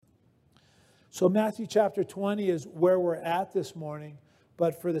So Matthew chapter 20 is where we're at this morning.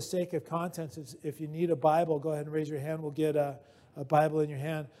 But for the sake of context, if you need a Bible, go ahead and raise your hand. We'll get a Bible in your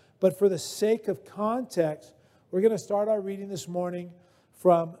hand. But for the sake of context, we're going to start our reading this morning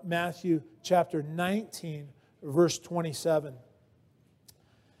from Matthew chapter 19, verse 27.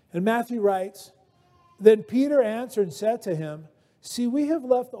 And Matthew writes, "Then Peter answered and said to him, 'See, we have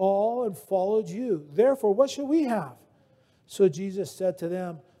left all and followed you. Therefore, what shall we have?' So Jesus said to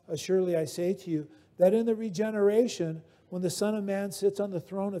them, 'Assuredly I say to you, that in the regeneration, when the Son of Man sits on the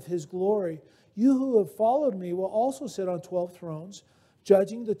throne of his glory, you who have followed me will also sit on 12 thrones,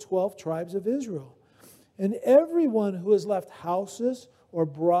 judging the 12 tribes of Israel. And everyone who has left houses, or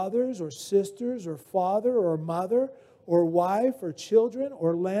brothers, or sisters, or father, or mother, or wife, or children,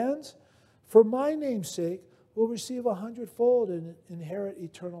 or lands, for my name's sake, will receive 100-fold and inherit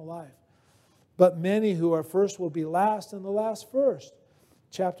eternal life. But many who are first will be last, and the last first.'"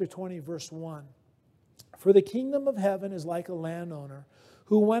 Chapter 20, verse 1. "For the kingdom of heaven is like a landowner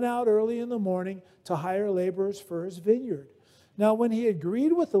who went out early in the morning to hire laborers for his vineyard. Now when he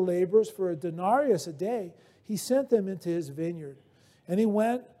agreed with the laborers for a denarius a day, he sent them into his vineyard. And he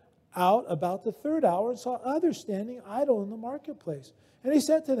went out about the third hour and saw others standing idle in the marketplace. And he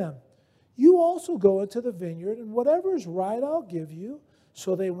said to them, 'You also go into the vineyard, and whatever is right I'll give you.'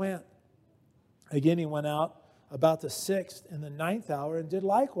 So they went. Again he went out about the 6th and the 9th hour and did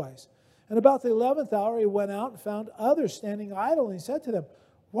likewise. And about the 11th hour he went out and found others standing idle. And he said to them,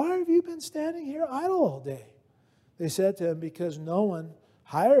 'Why have you been standing here idle all day?' They said to him, 'Because no one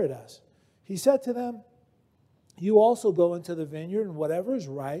hired us.' He said to them, 'You also go into the vineyard, and whatever is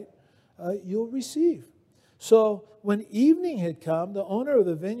right you'll receive.' So when evening had come, the owner of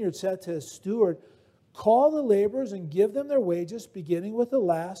the vineyard said to his steward, 'Call the laborers and give them their wages, beginning with the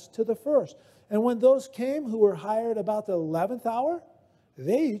last to the first.' And when those came who were hired about the 11th hour,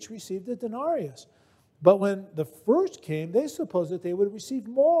 they each received a denarius. But when the first came, they supposed that they would receive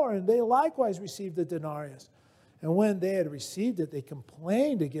more, and they likewise received a denarius. And when they had received it, they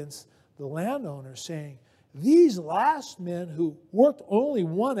complained against the landowner, saying, 'These last men who worked only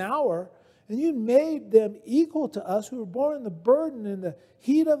 1 hour, and you made them equal to us who were borne the burden in the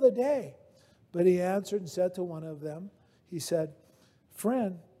heat of the day.' But he answered and said to one of them, he said,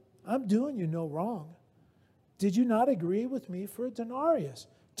 'Friend, I'm doing you no wrong. Did you not agree with me for a denarius?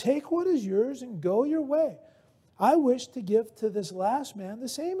 Take what is yours and go your way. I wish to give to this last man the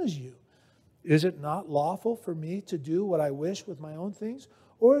same as you. Is it not lawful for me to do what I wish with my own things?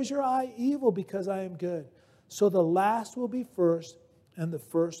 Or is your eye evil because I am good? So the last will be first, and the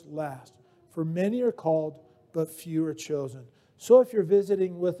first last. For many are called, but few are chosen.'" So if you're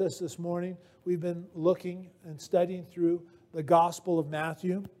visiting with us this morning, we've been looking and studying through the Gospel of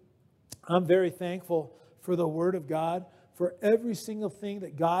Matthew. I'm very thankful for the Word of God, for every single thing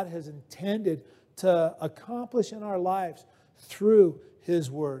that God has intended to accomplish in our lives through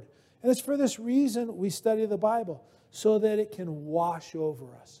His Word. And it's for this reason we study the Bible, so that it can wash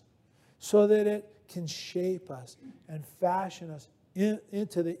over us, so that it can shape us and fashion us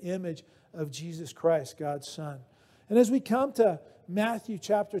into the image of Jesus Christ, God's Son. And as we come to Matthew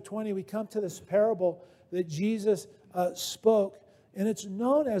chapter 20, we come to this parable that Jesus spoke, and it's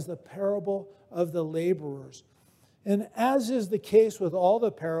known as the parable of the laborers. And as is the case with all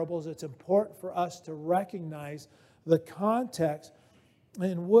the parables, it's important for us to recognize the context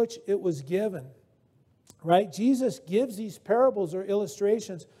in which it was given. Right? Jesus gives these parables or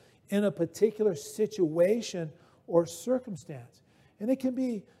illustrations in a particular situation or circumstance. And it can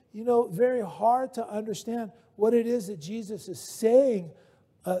be, very hard to understand what it is that Jesus is saying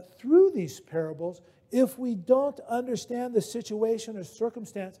through these parables if we don't understand the situation or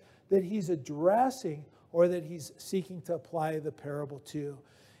circumstance that he's addressing or that he's seeking to apply the parable to.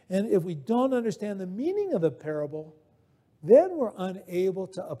 And if we don't understand the meaning of the parable, then we're unable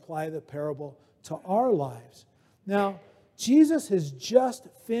to apply the parable to our lives. Now, Jesus has just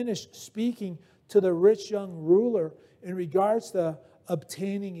finished speaking to the rich young ruler in regards to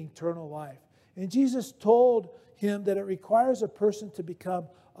obtaining eternal life. And Jesus told him that it requires a person to become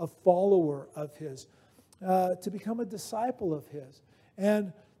a follower of his, to become a disciple of his.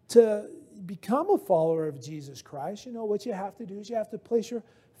 And to become a follower of Jesus Christ, what you have to do is you have to place your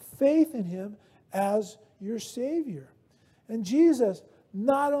faith in him as your Savior. And Jesus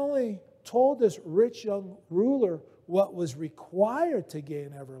not only told this rich young ruler what was required to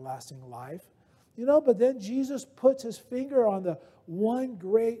gain everlasting life, but then Jesus puts his finger on the one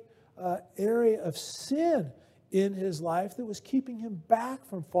great area of sin in his life that was keeping him back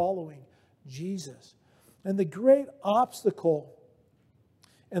from following Jesus. And the great obstacle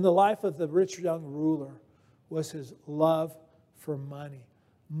in the life of the rich young ruler was his love for money,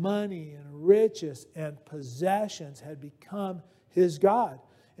 money and riches and possessions had become his God.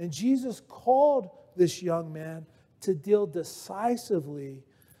 And Jesus called this young man to deal decisively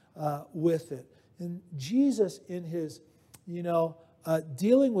with it. And Jesus, in his,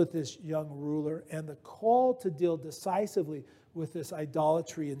 dealing with this young ruler and the call to deal decisively with this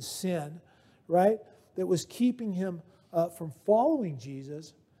idolatry and sin, right, that was keeping him from following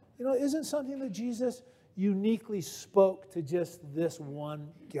Jesus, isn't something that Jesus uniquely spoke to just this one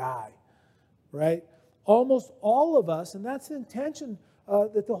guy, right? Almost all of us, and that's the intention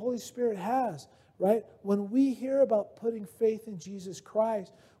that the Holy Spirit has, right? When we hear about putting faith in Jesus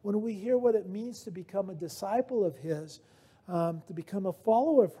Christ, when we hear what it means to become a disciple of His, to become a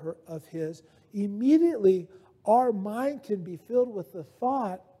follower of His, immediately our mind can be filled with the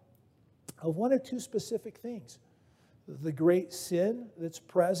thought of one or two specific things. The great sin that's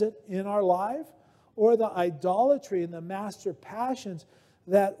present in our life, or the idolatry and the master passions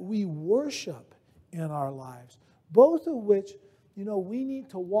that we worship in our lives. Both of which, we need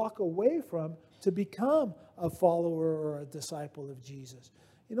to walk away from to become a follower or a disciple of Jesus.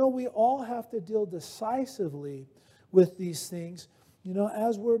 We all have to deal decisively with these things,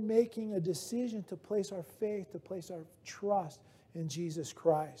 as we're making a decision to place our faith, to place our trust in Jesus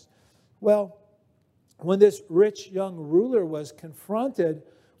Christ. Well, when this rich young ruler was confronted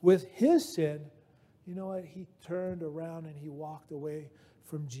with his sin, you know what? He turned around and he walked away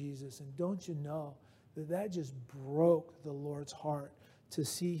from Jesus. And don't you know that just broke the Lord's heart to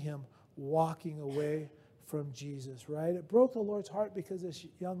see him walking away from Jesus, right? It broke the Lord's heart because this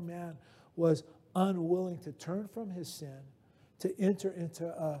young man was unwilling to turn from his sin, to enter into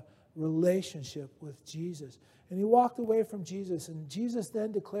a relationship with Jesus. And he walked away from Jesus. And Jesus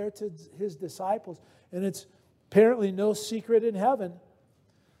then declared to his disciples, and it's apparently no secret in heaven,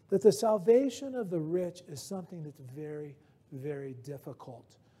 that the salvation of the rich is something that's very, very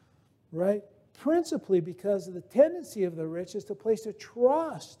difficult, right? Principally because of the tendency of the rich is to place their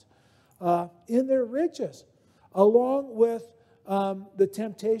trust in their riches, along with the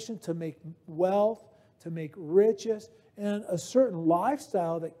temptation to make wealth, to make riches, and a certain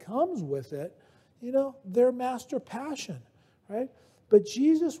lifestyle that comes with it, their master passion, right? But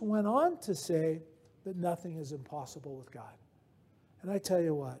Jesus went on to say that nothing is impossible with God. And I tell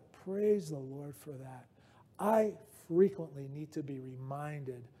you what, praise the Lord for that. I frequently need to be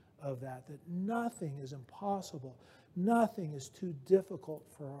reminded of that nothing is impossible. Nothing is too difficult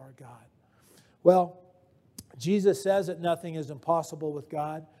for our God. Well, Jesus says that nothing is impossible with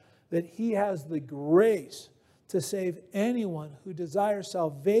God, that He has the grace to save anyone who desires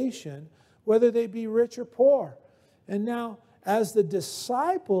salvation, whether they be rich or poor. And now, as the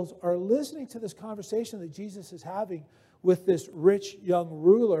disciples are listening to this conversation that Jesus is having with this rich young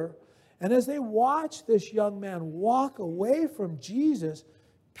ruler, and as they watch this young man walk away from Jesus,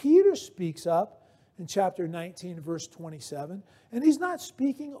 Peter speaks up in chapter 19, verse 27. And he's not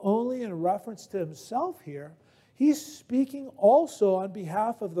speaking only in reference to himself here. He's speaking also on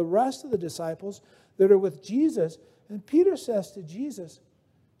behalf of the rest of the disciples that are with Jesus. And Peter says to Jesus,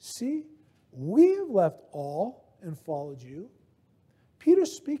 "See, we have left all and followed you."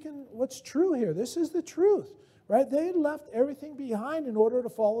 Peter's speaking what's true here. This is the truth, right? They had left everything behind in order to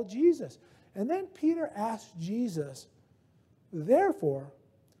follow Jesus. And then Peter asked Jesus, "Therefore,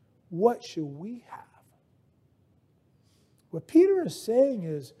 what should we have?" What Peter is saying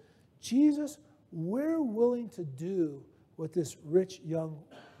is, Jesus, we're willing to do what this rich young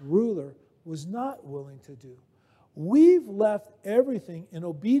ruler was not willing to do. We've left everything in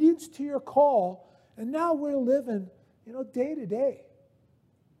obedience to your call, and now we're living, day to day,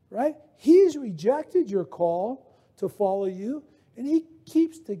 right? He's rejected your call to follow you, and he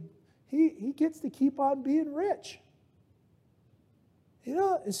gets to keep on being rich.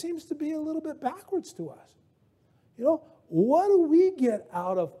 It seems to be a little bit backwards to us. What do we get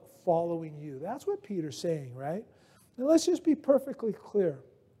out of following you? That's what Peter's saying, right? Now let's just be perfectly clear.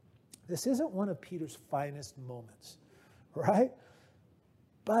 This isn't one of Peter's finest moments, right?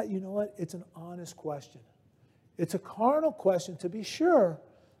 But you know what? It's an honest question. It's a carnal question to be sure,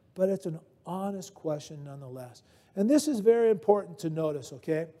 but it's an honest question nonetheless. And this is very important to notice,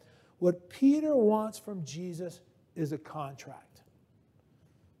 okay? What Peter wants from Jesus is a contract.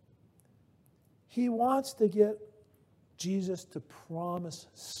 He wants to get Jesus to promise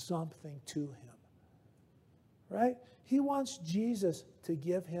something to him, right? He wants Jesus to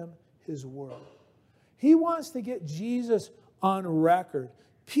give him his word. He wants to get Jesus on record.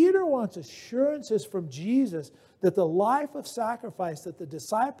 Peter wants assurances from Jesus that the life of sacrifice that the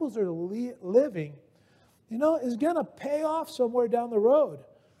disciples are living, is going to pay off somewhere down the road.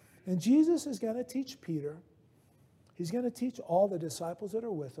 And Jesus is going to teach Peter. He's going to teach all the disciples that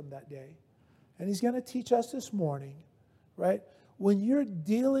are with him that day. And he's going to teach us this morning, right? When you're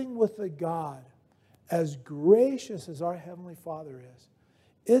dealing with a God as gracious as our Heavenly Father is,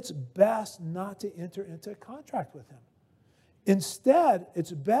 it's best not to enter into a contract with him. Instead,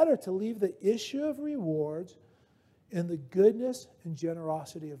 it's better to leave the issue of rewards in the goodness and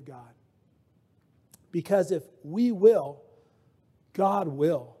generosity of God. Because if we will, God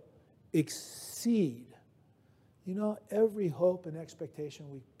will exceed, every hope and expectation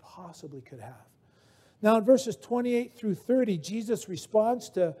we possibly could have. Now in verses 28 through 30, Jesus responds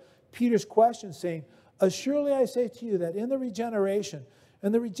to Peter's question saying, "Assuredly I say to you that in the regeneration,"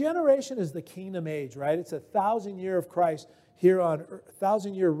 and the regeneration is the kingdom age, right? It's 1,000-year of Christ here on earth,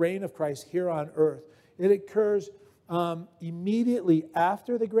 1,000-year reign of Christ here on earth. It occurs immediately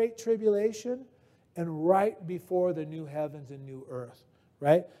after the Great Tribulation and right before the new heavens and new earth,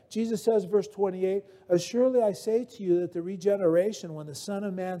 right? Jesus says, verse 28, "Assuredly I say to you that the regeneration, when the Son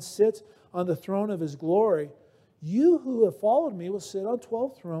of Man sits on the throne of his glory, you who have followed me will sit on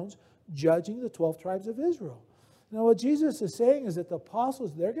 12 thrones, judging the 12 tribes of Israel." Now what Jesus is saying is that the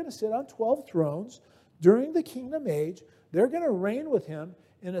apostles, they're going to sit on 12 thrones during the kingdom age. They're going to reign with him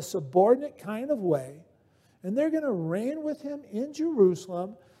in a subordinate kind of way. And they're going to reign with him in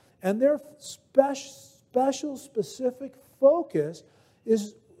Jerusalem. And their special, specific focus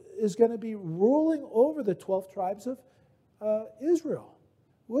is going to be ruling over the 12 tribes of Israel,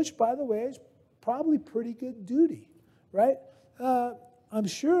 which, by the way, is probably pretty good duty, right? I'm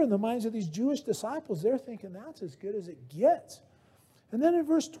sure in the minds of these Jewish disciples, they're thinking that's as good as it gets. And then in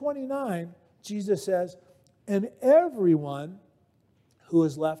verse 29, Jesus says, "And everyone who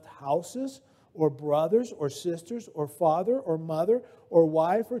has left houses or brothers or sisters or father or mother or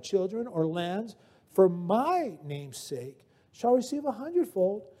wife or children or lands for my name's sake shall receive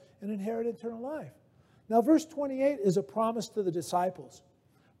 100-fold and inherit eternal life." Now verse 28 is a promise to the disciples.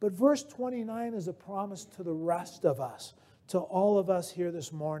 But verse 29 is a promise to the rest of us, to all of us here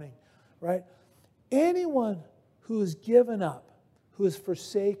this morning, right? Anyone who has given up, who has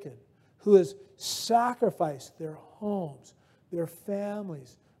forsaken, who has sacrificed their homes, their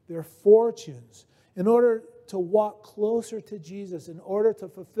families, their fortunes, in order to walk closer to Jesus, in order to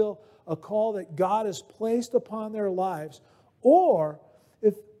fulfill a call that God has placed upon their lives, or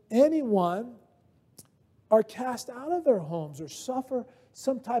if anyone are cast out of their homes or suffer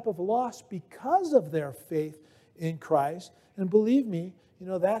some type of loss because of their faith in Christ. And believe me,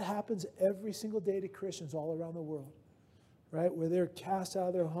 that happens every single day to Christians all around the world, right? Where they're cast out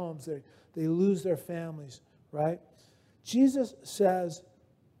of their homes, they lose their families, right? Jesus says,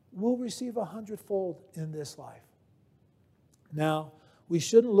 we'll receive 100-fold in this life. Now, we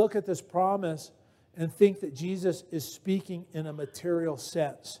shouldn't look at this promise and think that Jesus is speaking in a material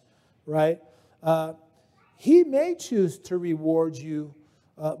sense, right? He may choose to reward you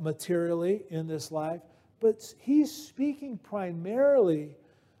materially in this life, but he's speaking primarily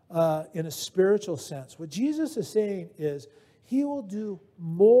in a spiritual sense. What Jesus is saying is he will do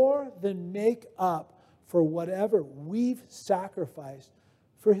more than make up for whatever we've sacrificed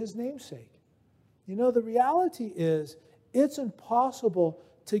for his name's sake. The reality is it's impossible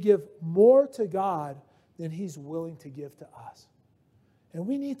to give more to God than he's willing to give to us. And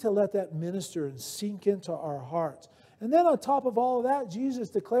we need to let that minister and sink into our hearts. And then on top of all of that, Jesus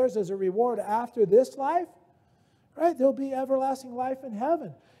declares as a reward after this life, right, there'll be everlasting life in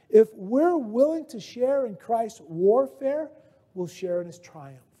heaven. If we're willing to share in Christ's warfare, we'll share in his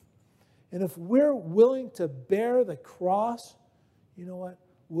triumph. And if we're willing to bear the cross, you know what?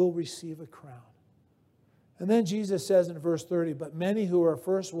 We'll receive a crown. And then Jesus says in verse 30, "But many who are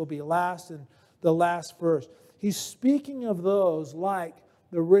first will be last, and the last first." He's speaking of those like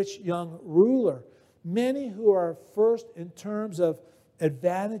the rich young ruler. Many who are first in terms of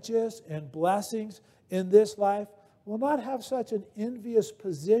advantages and blessings in this life will not have such an envious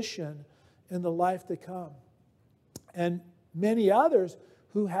position in the life to come. And many others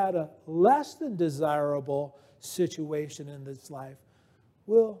who had a less than desirable situation in this life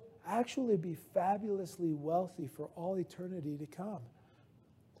will actually be fabulously wealthy for all eternity to come.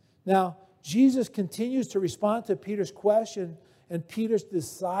 Now, Jesus continues to respond to Peter's question and Peter's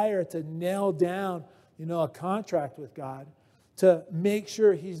desire to nail down, a contract with God, to make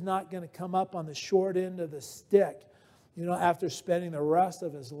sure he's not going to come up on the short end of the stick, after spending the rest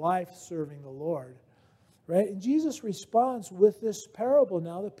of his life serving the Lord, right? And Jesus responds with this parable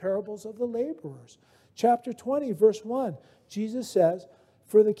now, the parables of the laborers. Chapter 20, verse 1, Jesus says,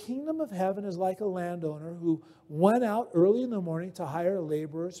 "For the kingdom of heaven is like a landowner who went out early in the morning to hire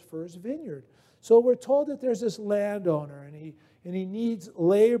laborers for his vineyard." So we're told that there's this landowner and he needs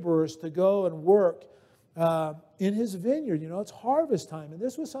laborers to go and work in his vineyard. It's harvest time. And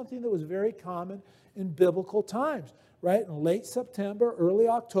this was something that was very common in biblical times, right? In late September, early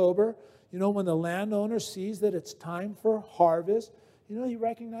October, when the landowner sees that it's time for harvest, he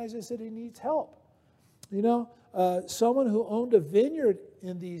recognizes that he needs help. Someone who owned a vineyard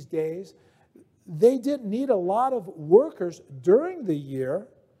in these days, they didn't need a lot of workers during the year,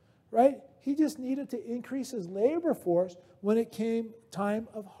 right? He just needed to increase his labor force when it came time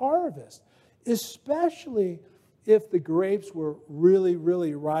of harvest, especially if the grapes were really,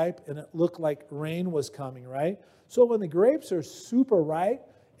 really ripe and it looked like rain was coming, right? So when the grapes are super ripe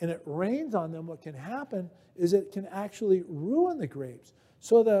and it rains on them, what can happen is it can actually ruin the grapes.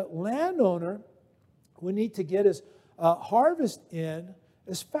 So the landowner would need to get his harvest in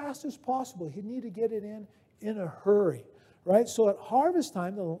as fast as possible. He'd need to get it in a hurry, right? So at harvest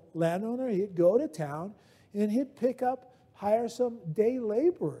time, the landowner, he'd go to town and he'd hire some day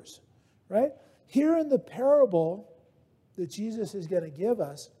laborers, right? Here in the parable that Jesus is going to give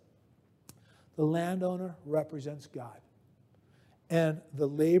us, the landowner represents God. And the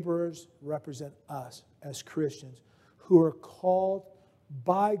laborers represent us as Christians who are called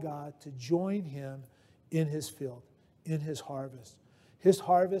by God to join him in his field, in his harvest. His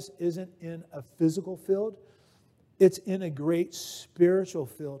harvest isn't in a physical field. It's in a great spiritual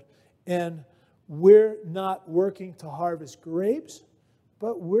field. And we're not working to harvest grapes,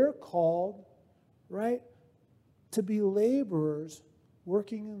 but we're called, right, to be laborers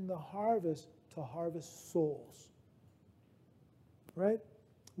working in the harvest to harvest souls. Right?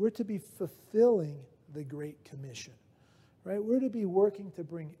 We're to be fulfilling the Great Commission. Right? We're to be working to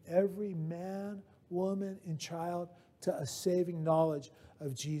bring every man, woman, and child to a saving knowledge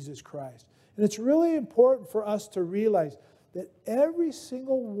of Jesus Christ. And it's really important for us to realize that every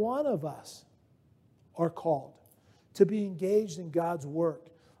single one of us are called to be engaged in God's work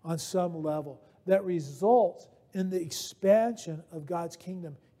on some level that results in the expansion of God's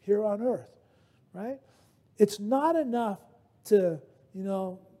kingdom here on earth. Right? It's not enough to,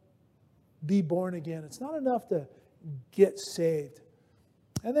 be born again. It's not enough to get saved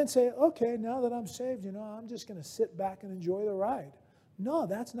and then say, okay, now that I'm saved, I'm just going to sit back and enjoy the ride. No,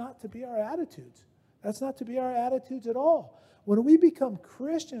 that's not to be our attitudes. That's not to be our attitudes at all. When we become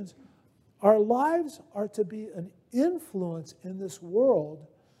Christians, our lives are to be an influence in this world,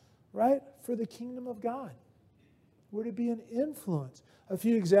 right, for the kingdom of God. We're to be an influence. A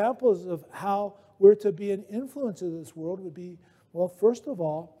few examples of how we're to be an influence in this world would be, well, first of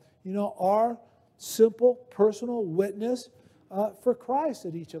all, our simple personal witness for Christ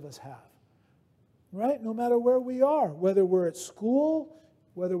that each of us have. Right? No matter where we are, whether we're at school,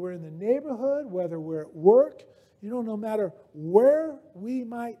 whether we're in the neighborhood, whether we're at work, no matter where we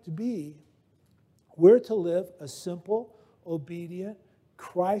might be, we're to live a simple, obedient,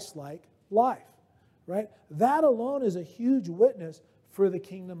 Christ-like life. Right? That alone is a huge witness for the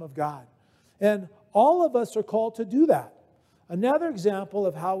kingdom of God. And all of us are called to do that. Another example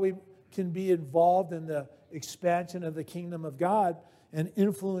of how we can be involved in the expansion of the kingdom of God and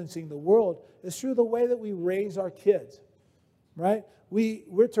influencing the world is through the way that we raise our kids. Right?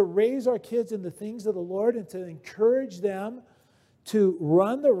 We're to raise our kids in the things of the Lord and to encourage them to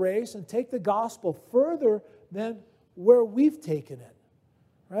run the race and take the gospel further than where we've taken it.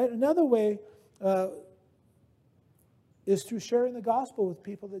 Right? Another way is through sharing the gospel with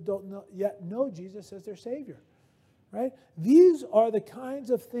people that don't yet know Jesus as their Savior. Right? These are the kinds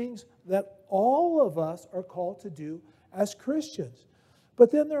of things that all of us are called to do as Christians.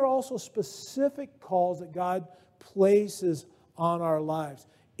 But then there are also specific calls that God places on our lives.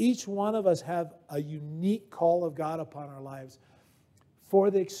 Each one of us have a unique call of God upon our lives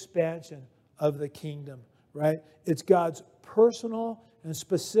for the expansion of the kingdom. Right? It's God's personal and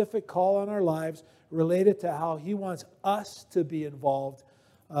specific call on our lives related to how He wants us to be involved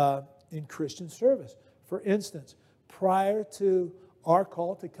in Christian service. For instance, prior to our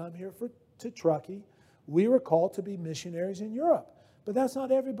call to come here to Truckee, we were called to be missionaries in Europe. But that's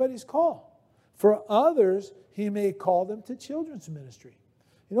not everybody's call. For others, He may call them to children's ministry.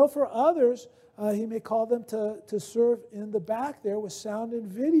 For others, He may call them to serve in the back there with sound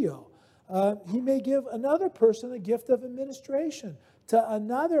and video. He may give another person a gift of administration, to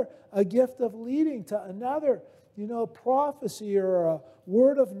another a gift of leading, to another, prophecy or a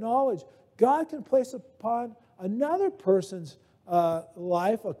word of knowledge. God can place upon another person's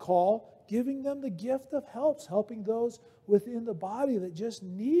life a call, giving them the gift of helping those within the body that just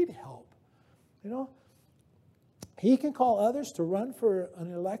need help. He can call others to run for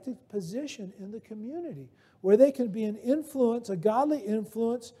an elected position in the community where they can be an influence, a godly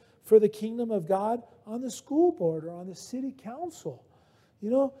influence for the kingdom of God on the school board or on the city council.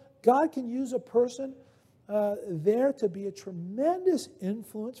 God can use a person there to be a tremendous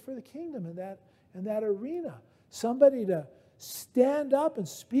influence for the kingdom in that arena. Somebody to stand up and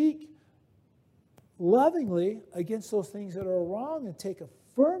speak lovingly against those things that are wrong and take a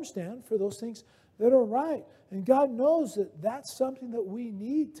firm stand for those things that are right. And God knows that that's something that we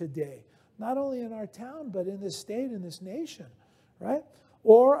need today, not only in our town, but in this state, in this nation, right?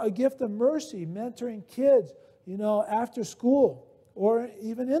 Or a gift of mercy, mentoring kids, after school or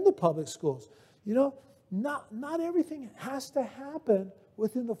even in the public schools. Not everything has to happen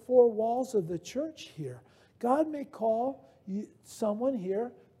within the four walls of the church here. God may call someone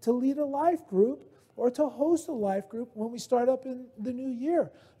here to lead a life group or to host a life group when we start up in the new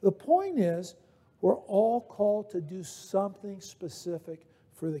year. The point is, we're all called to do something specific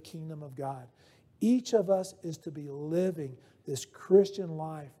for the kingdom of God. Each of us is to be living this Christian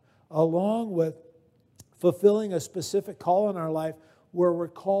life along with fulfilling a specific call in our life where we're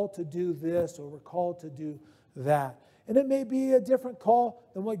called to do this or we're called to do that. And it may be a different call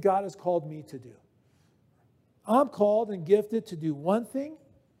than what God has called me to do. I'm called and gifted to do one thing,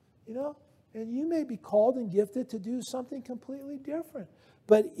 and you may be called and gifted to do something completely different.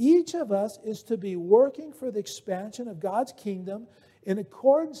 But each of us is to be working for the expansion of God's kingdom in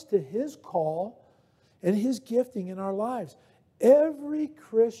accordance to His call and His gifting in our lives. Every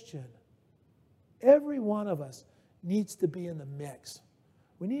Christian, every one of us needs to be in the mix.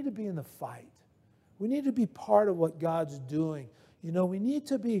 We need to be in the fight. We need to be part of what God's doing. We need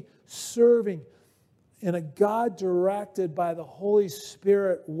to be serving in a God-directed by the Holy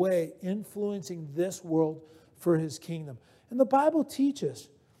Spirit way, influencing this world for His kingdom. And the Bible teaches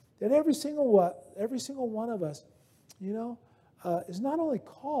that every single one of us, is not only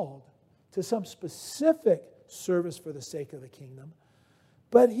called to some specific service for the sake of the kingdom,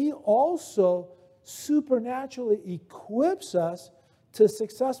 but He also supernaturally equips us to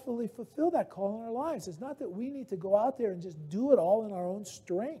successfully fulfill that call in our lives. It's not that we need to go out there and just do it all in our own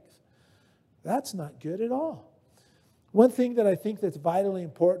strength. That's not good at all. One thing that I think that's vitally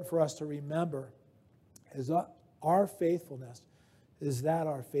important for us to remember is our faithfulness. Is that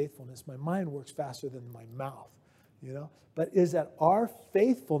our faithfulness? My mind works faster than my mouth, But is that our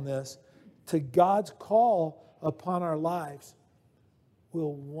faithfulness to God's call upon our lives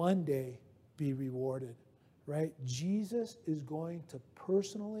will one day be rewarded, right? Jesus is going to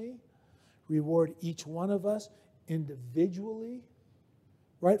personally reward each one of us individually,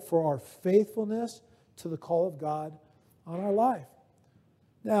 right, for our faithfulness to the call of God on our life.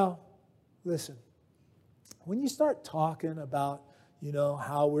 Now, listen, when you start talking about,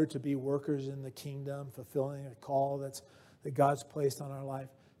 how we're to be workers in the kingdom, fulfilling a call that God's placed on our life,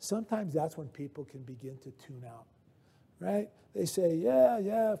 sometimes that's when people can begin to tune out, right? They say,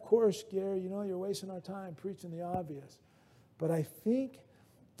 yeah, of course, Gary, you're wasting our time preaching the obvious. But I think,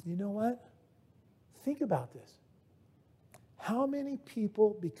 you know what? Think about this. How many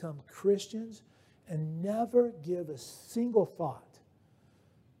people become Christians and never give a single thought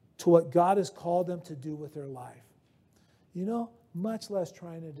to what God has called them to do with their life? Much less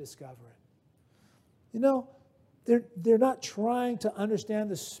trying to discover it. They're not trying to understand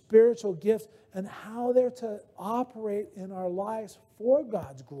the spiritual gifts and how they're to operate in our lives for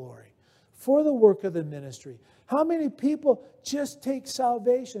God's glory, for the work of the ministry. How many people just take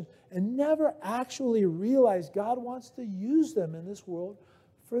salvation and never actually realize God wants to use them in this world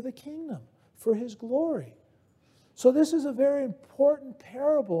for the kingdom, for His glory? So this is a very important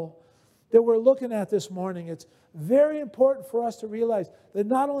parable that we're looking at this morning. It's very important for us to realize that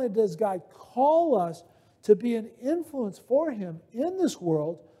not only does God call us to be an influence for Him in this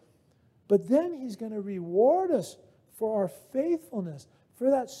world, but then He's going to reward us for our faithfulness, for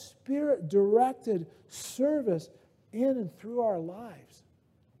that Spirit-directed service in and through our lives.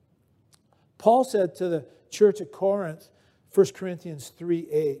 Paul said to the church at Corinth, 1 Corinthians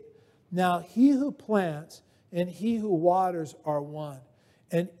 3:8, "Now He who plants and He who waters are one,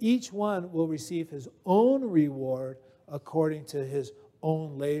 and each one will receive his own reward according to his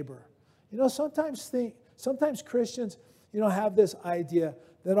own labor." Sometimes Christians, have this idea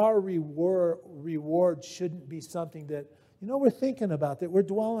that our reward shouldn't be something that, we're thinking about, that we're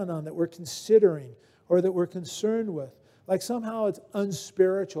dwelling on, that we're considering, or that we're concerned with. Like somehow it's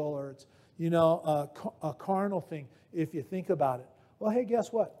unspiritual, or it's, a carnal thing if you think about it. Well, hey,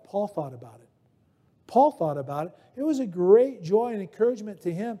 guess what? Paul thought about it. Paul thought about it. It was a great joy and encouragement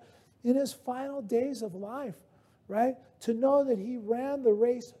to him in his final days of life, right? To know that he ran the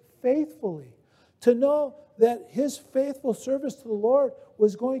race faithfully. To know that his faithful service to the Lord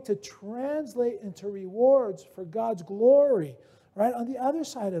was going to translate into rewards for God's glory, right? On the other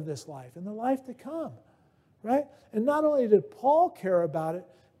side of this life, in the life to come, right? And not only did Paul care about it,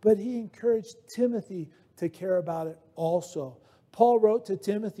 but he encouraged Timothy to care about it also. Paul wrote to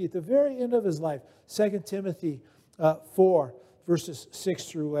Timothy at the very end of his life, 2 Timothy 4, verses 6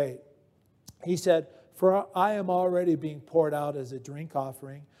 through 8. He said, "For I am already being poured out as a drink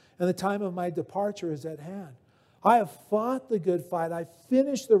offering, and the time of my departure is at hand. I have fought the good fight, I've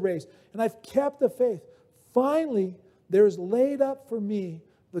finished the race, and I've kept the faith. Finally, there is laid up for me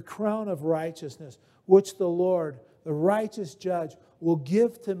the crown of righteousness, which the Lord, the righteous judge, will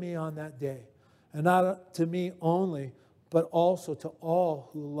give to me on that day. And not to me only, but also to all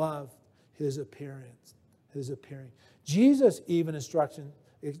who love his appearing. Jesus even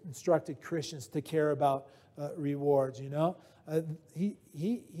instructed Christians to care about rewards, you know.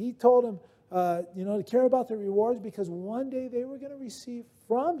 He told them, to care about the rewards, because one day they were going to receive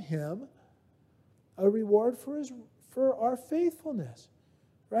from him a reward for our faithfulness,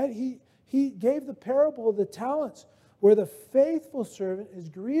 right? He gave the parable of the talents, where the faithful servant is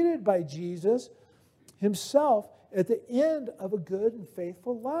greeted by Jesus himself at the end of a good and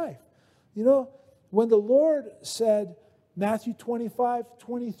faithful life. You know, when the Lord said, Matthew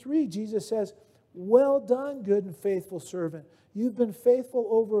 25:23, Jesus says, "Well done, good and faithful servant. You've been faithful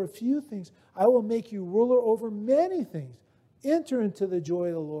over a few things. I will make you ruler over many things. Enter into the joy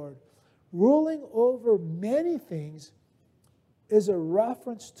of the Lord." Ruling over many things is a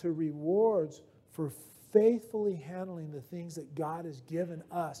reference to rewards for faithfully handling the things that God has given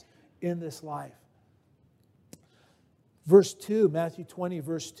us in this life. Verse 2, Matthew 20,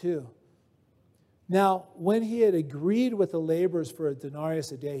 verse 2. "Now, when he had agreed with the laborers for a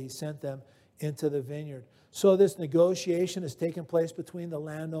denarius a day, he sent them into the vineyard." So this negotiation has taken place between the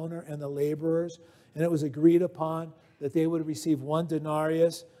landowner and the laborers, and it was agreed upon that they would receive 1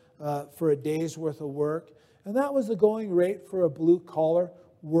 denarius for a day's worth of work. And that was the going rate for a blue-collar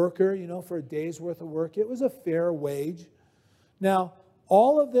worker, for a day's worth of work. It was a fair wage. Now,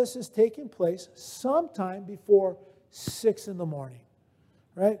 all of this is taking place sometime before 6 in the morning,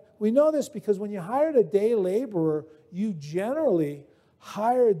 right? We know this because when you hired a day laborer, you generally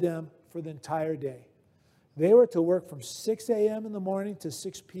hired them for the entire day. They were to work from 6 a.m. in the morning to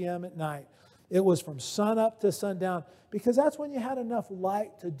 6 p.m. at night. It was from sun up to sundown, because that's when you had enough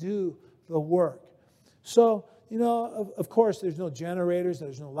light to do the work. So, of course, there's no generators,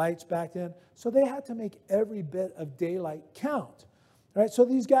 there's no lights back then. So they had to make every bit of daylight count, right? So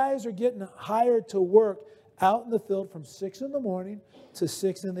these guys are getting hired to work out in the field from 6 in the morning to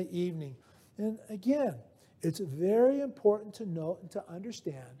 6 in the evening. And again, it's very important to note and to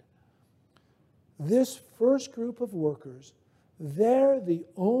understand this first group of workers, they're the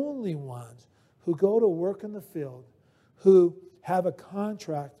only ones who go to work in the field who have a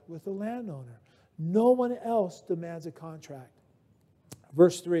contract with the landowner. No one else demands a contract.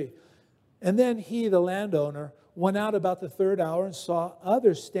 Verse 3, "And then he, the landowner, went out about the 3rd hour and saw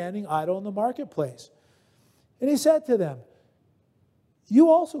others standing idle in the marketplace. And he said to them, 'You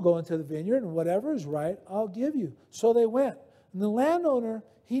also go into the vineyard, and whatever is right, I'll give you.' So they went. And the landowner,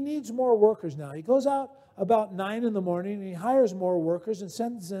 he needs more workers now. He goes out about 9 in the morning, and he hires more workers and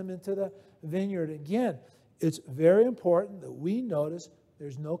sends them into the vineyard. Again, it's very important that we notice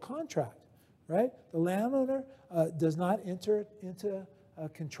there's no contract. Right? The landowner does not enter into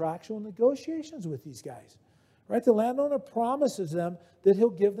contractual negotiations with these guys. Right? The landowner promises them that he'll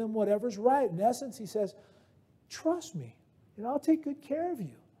give them whatever's right. In essence, he says, "Trust me. I'll take good care of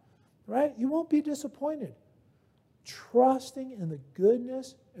you." Right? You won't be disappointed. Trusting in the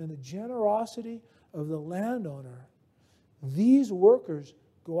goodness and the generosity of the landowner, these workers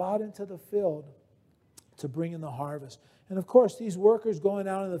go out into the field to bring in the harvest. And of course, these workers going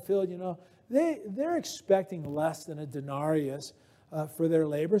out in the field, they're expecting less than a denarius for their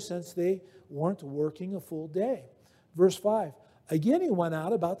labor, since they weren't working a full day. Verse 5, "Again he went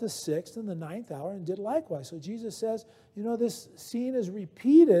out about the 6th and the 9th hour and did likewise." So Jesus says, this scene is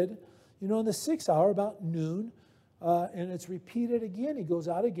repeated, in the 6th hour about noon, and it's repeated again. He goes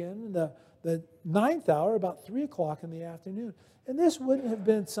out again in the 9th hour about 3 o'clock in the afternoon. And this wouldn't have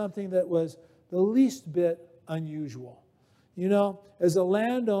been something that was the least bit unusual. As a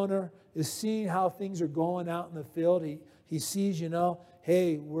landowner is seeing how things are going out in the field, he sees,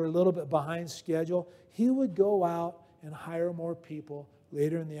 hey, we're a little bit behind schedule. He would go out and hire more people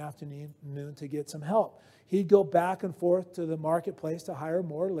later in the afternoon to get some help. He'd go back and forth to the marketplace to hire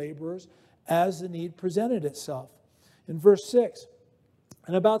more laborers as the need presented itself. In verse 6,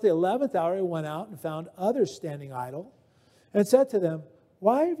 "And about the 11th hour he went out and found others standing idle, and said to them,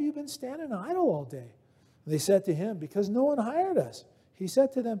 'Why have you been standing idle all day?' And they said to him, 'Because no one hired us.' He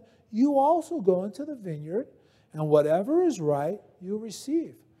said to them, 'You also go into the vineyard, and whatever is right you'll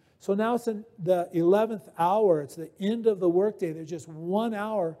receive.'" So now it's in the 11th hour. It's the end of the workday. There's just 1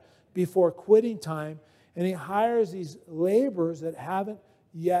 hour before quitting time. And he hires these laborers that haven't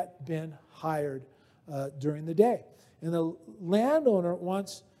yet been hired during the day. And the landowner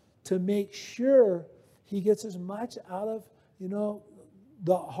wants to make sure he gets as much out of,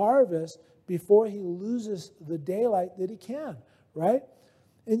 the harvest before he loses the daylight that he can, right?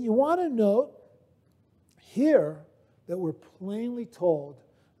 And you want to note here that we're plainly told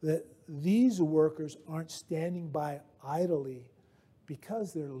that these workers aren't standing by idly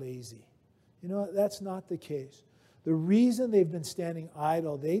because they're lazy. That's not the case. The reason they've been standing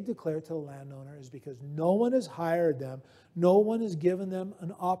idle, they declare to the landowner, is because no one has hired them. No one has given them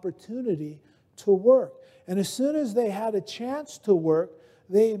an opportunity to work. And as soon as they had a chance to work,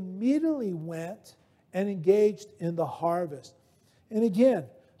 they immediately went and engaged in the harvest. And again,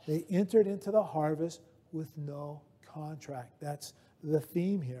 they entered into the harvest with no contract. That's the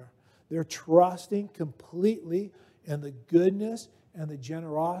theme here. They're trusting completely in the goodness and the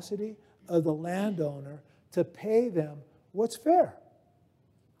generosity of the landowner to pay them what's fair.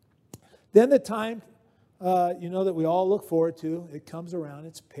 Then the time, that we all look forward to, it comes around.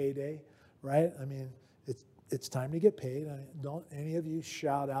 It's payday, right? I mean, it's time to get paid. Don't any of you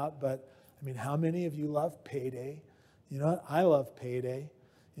shout out, but how many of you love payday? I love payday.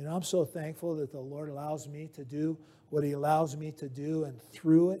 I'm so thankful that the Lord allows me to do what he allows me to do, and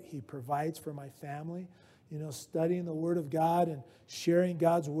through it, he provides for my family. Studying the Word of God and sharing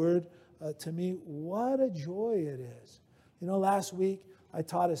God's Word, to me, what a joy it is. Last week, I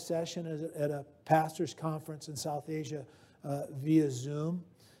taught a session at a pastor's conference in South Asia via Zoom.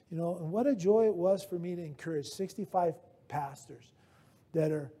 And what a joy it was for me to encourage 65 pastors that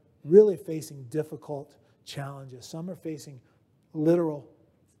are really facing difficult challenges. Some are facing literal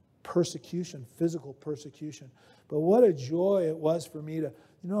persecution, physical persecution. But what a joy it was for me to,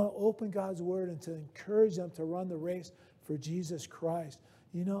 open God's Word and to encourage them to run the race for Jesus Christ.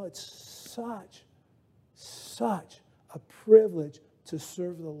 It's such a privilege to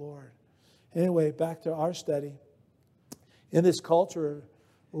serve the Lord. Anyway, back to our study. In this culture,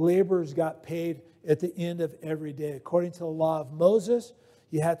 laborers got paid at the end of every day. According to the law of Moses,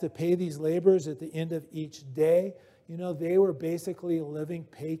 you had to pay these laborers at the end of each day. They were basically living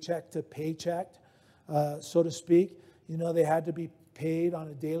paycheck to paycheck, so to speak. They had to be paid on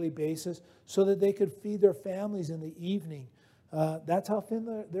a daily basis so that they could feed their families in the evening. That's how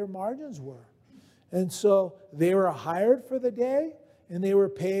thin their margins were. And so they were hired for the day, and they were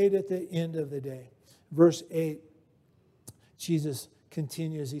paid at the end of the day. Verse 8, Jesus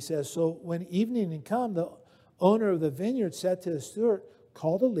continues. He says, "So when evening had come, the owner of the vineyard said to the steward,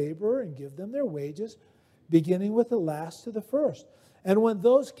 'Call the laborer and give them their wages, beginning with the last to the first.' And when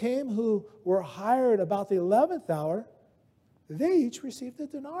those came who were hired about the 11th hour, they each received a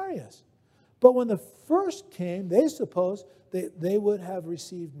denarius. But when the first came, they supposed they would have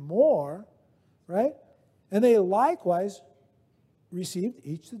received more, right? And they likewise received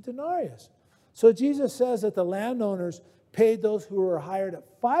each the denarius." So Jesus says that the landowners paid those who were hired at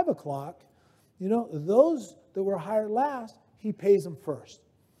 5 o'clock. Those that were hired last, he pays them first.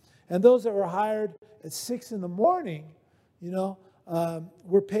 And those that were hired at 6 in the morning,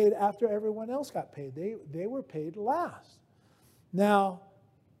 were paid after everyone else got paid. They were paid last. Now,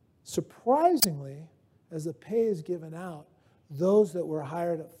 surprisingly, as the pay is given out, those that were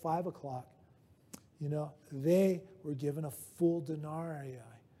hired at 5 o'clock, they were given a full denarii,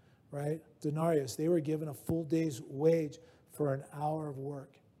 right? Denarius. They were given a full day's wage for an hour of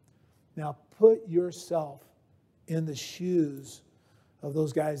work. Now, put yourself in the shoes of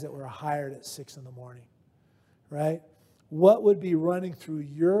those guys that were hired at 6 in the morning, right? What would be running through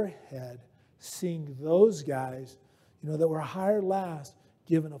your head seeing those guys, that were hired last,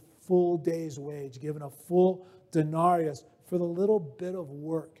 given a full day's wage, given a full denarius for the little bit of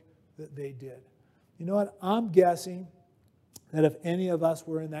work that they did? You know what? I'm guessing that if any of us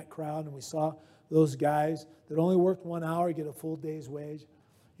were in that crowd and we saw those guys that only worked 1 hour get a full day's wage,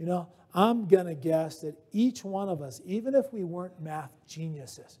 I'm going to guess that each one of us, even if we weren't math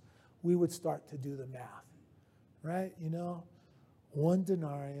geniuses, we would start to do the math, right? 1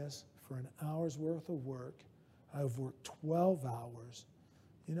 denarius for an hour's worth of work. I've worked 12 hours.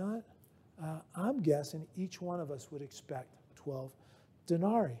 You know what? I'm guessing each one of us would expect 12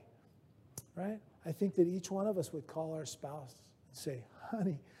 denarii, right? I think that each one of us would call our spouse and say,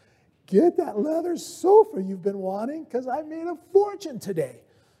 "Honey, get that leather sofa you've been wanting because I made a fortune today,"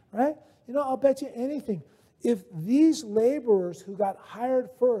 right? I'll bet you anything. If these laborers who got hired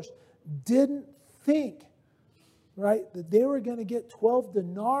first didn't think, right, that they were going to get 12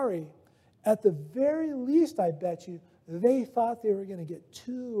 denarii, at the very least, I bet you, they thought they were going to get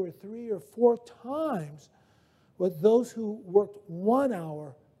 2 or 3 or 4 times what those who worked 1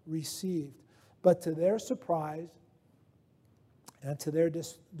 hour received. But to their surprise and to their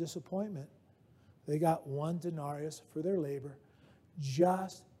disappointment, they got 1 denarius for their labor,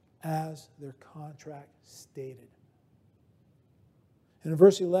 just as their contract stated. And in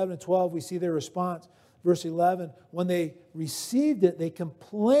verse 11 and 12, we see their response. Verse 11, when they received it, they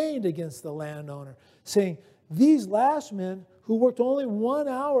complained against the landowner, saying, "These last men who worked only 1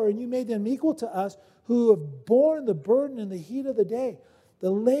 hour, and you made them equal to us, who have borne the burden in the heat of the day." The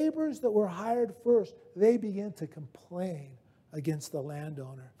laborers that were hired first, they began to complain against the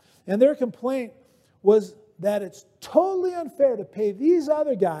landowner. And their complaint was that it's totally unfair to pay these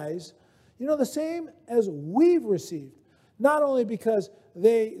other guys, the same as we've received. Not only because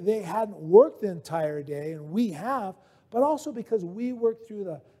they hadn't worked the entire day, and we have, but also because we worked through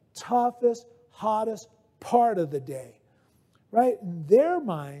the toughest, hottest part of the day. Right? In their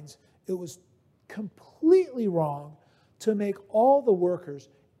minds, it was completely wrong to make all the workers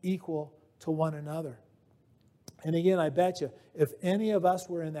equal to one another. And again, I bet you, if any of us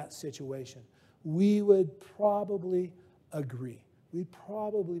were in that situation, we would probably agree. We'd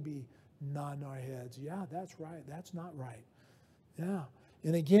probably be nodding our heads. Yeah, that's right. That's not right. Yeah.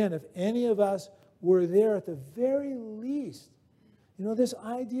 And again, if any of us were there, at the very least, this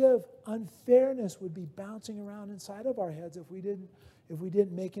idea of unfairness would be bouncing around inside of our heads if we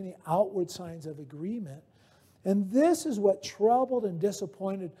didn't make any outward signs of agreement. And this is what troubled and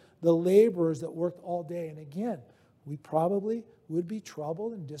disappointed the laborers that worked all day. And again, we probably would be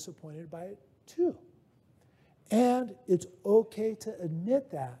troubled and disappointed by it too. And it's okay to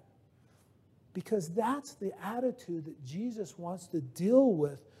admit that, because that's the attitude that Jesus wants to deal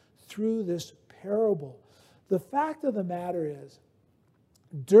with through this parable. The fact of the matter is,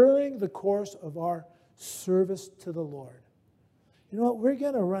 during the course of our service to the Lord, we're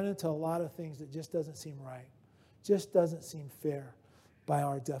going to run into a lot of things that just doesn't seem right, just doesn't seem fair by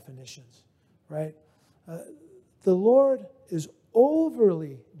our definitions, right? The Lord is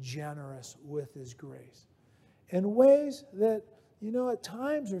overly generous with His grace in ways that, at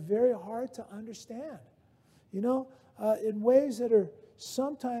times are very hard to understand. In ways that are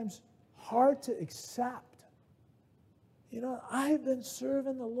sometimes hard to accept. I've been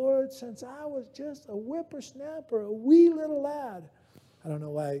serving the Lord since I was just a whippersnapper, a wee little lad. I don't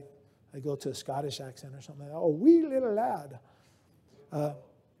know why I go to a Scottish accent or something like that. Oh, wee little lad.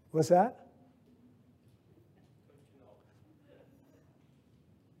 What's that?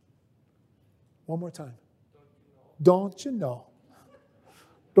 One more time. Don't you know?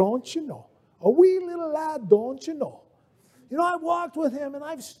 Don't you know? A wee little lad, don't you know? I've walked with Him and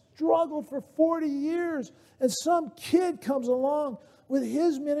I've struggled for 40 years, and some kid comes along with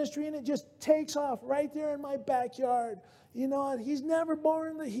his ministry and it just takes off right there in my backyard. And he's never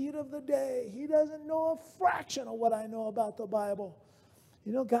borne the heat of the day. He doesn't know a fraction of what I know about the Bible.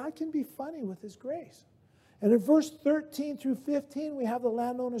 God can be funny with His grace. And in verse 13 through 15, we have the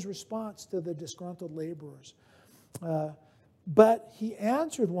landowner's response to the disgruntled laborers. But he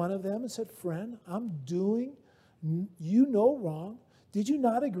answered one of them and said, "Friend, I'm doing you no wrong. Did you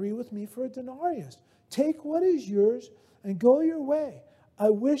not agree with me for a denarius? Take what is yours and go your way.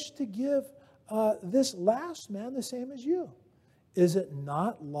 I wish to give this last man the same as you. Is it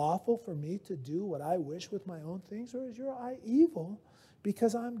not lawful for me to do what I wish with my own things, or is your eye evil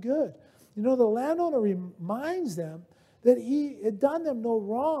because I'm good?" The landowner reminds them that he had done them no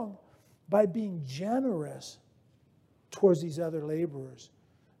wrong by being generous towards these other laborers.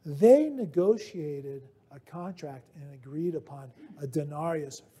 They negotiated a contract and agreed upon a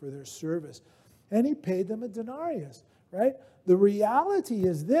denarius for their service. And he paid them a denarius, right? The reality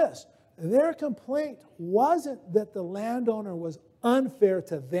is this: their complaint wasn't that the landowner was unfair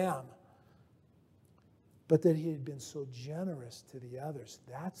to them, but that he had been so generous to the others.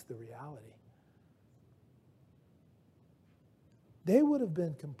 That's the reality. They would have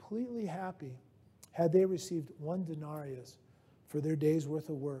been completely happy had they received 1 denarius for their day's worth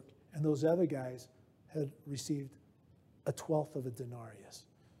of work, and those other guys had received 1/12 of a denarius.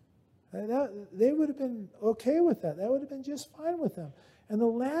 They would have been okay with that. That would have been just fine with them. And the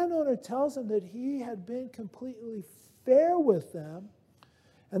landowner tells them that he had been completely fair with them,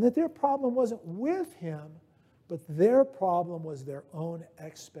 and that their problem wasn't with him, but their problem was their own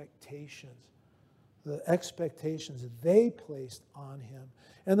expectations. The expectations they placed on him.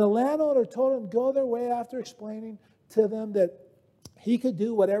 And the landowner told them, go their way, after explaining to them that he could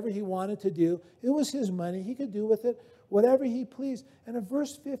do whatever he wanted to do. It was his money. He could do with it whatever he pleased. And in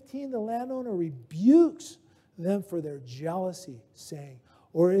verse 15, the landowner rebukes them for their jealousy, saying,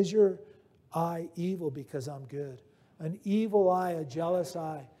 "Or is your eye evil because I'm good?" An evil eye, a jealous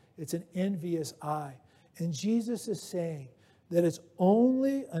eye, it's an envious eye. And Jesus is saying, that it's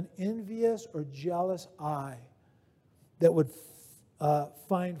only an envious or jealous eye that would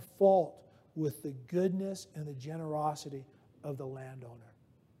find fault with the goodness and the generosity of the landowner.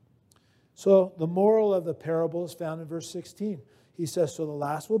 So the moral of the parable is found in verse 16. He says, so the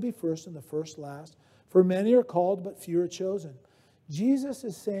last will be first and the first last. For many are called, but few are chosen. Jesus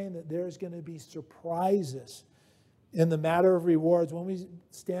is saying that there's going to be surprises in the matter of rewards when we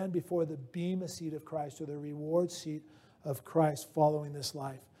stand before the bema seat of Christ, or the reward seat of Christ following this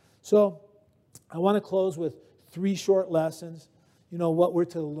life. So I want to close with 3 short lessons. You know, what we're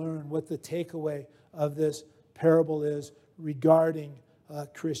to learn, what the takeaway of this parable is regarding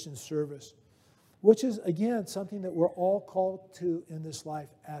Christian service, which is, again, something that we're all called to in this life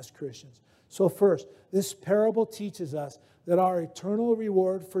as Christians. So first, this parable teaches us that our eternal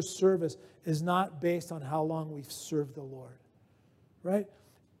reward for service is not based on how long we've served the Lord, right?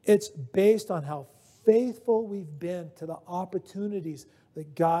 It's based on how faithful we've been to the opportunities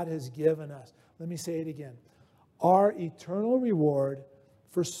that God has given us. Let me say it again. Our eternal reward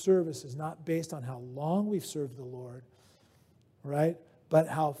for service is not based on how long we've served the Lord, right? But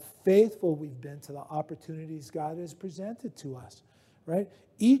how faithful we've been to the opportunities God has presented to us, right?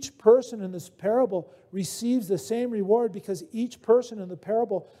 Each person in this parable receives the same reward because each person in the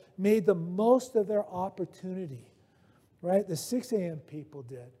parable made the most of their opportunity, right? The 6 a.m. people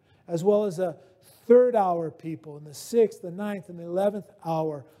did, as well as the third hour people and the 6th, the 9th, and the 11th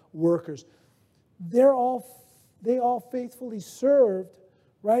hour workers. They all faithfully served,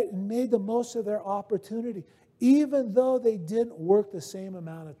 right, and made the most of their opportunity, even though they didn't work the same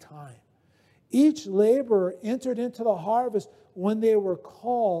amount of time. Each laborer entered into the harvest when they were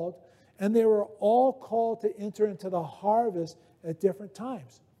called, and they were all called to enter into the harvest at different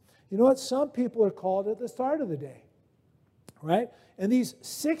times. You know what? Some people are called at the start of the day, right? And these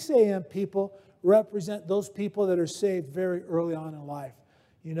 6 a.m. people represent those people that are saved very early on in life.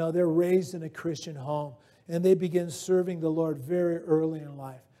 You know, they're raised in a Christian home, and they begin serving the Lord very early in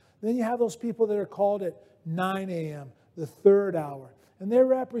life. Then you have those people that are called at 9 a.m., the third hour. And they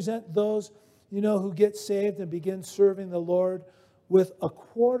represent those, you know, who get saved and begin serving the Lord with a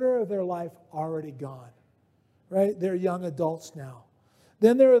quarter of their life already gone, right? They're young adults now.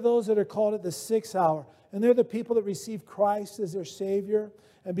 Then there are those that are called at the 6th hour, and they're the people that receive Christ as their Savior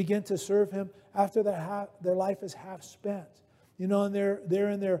and begin to serve Him after their life is half spent. You know, and they're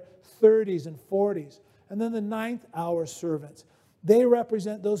in their 30s and 40s. And then the 9th hour servants, they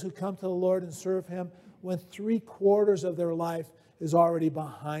represent those who come to the Lord and serve Him when 3/4 of their life is already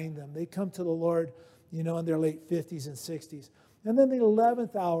behind them. They come to the Lord, you know, in their late 50s and 60s. And then the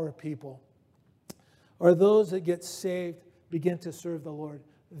 11th hour people are those that get saved, begin to serve the Lord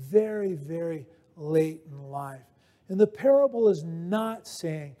very, very late in life. And the parable is not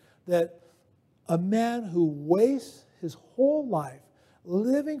saying that a man who wastes his whole life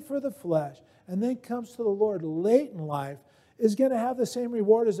living for the flesh and then comes to the Lord late in life is going to have the same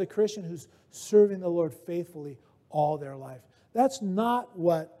reward as a Christian who's serving the Lord faithfully all their life. That's not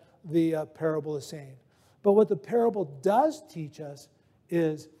what the parable is saying. But what the parable does teach us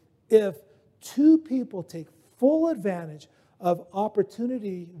is if 2 people take full advantage of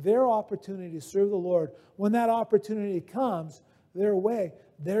their opportunity to serve the Lord, when that opportunity comes their way,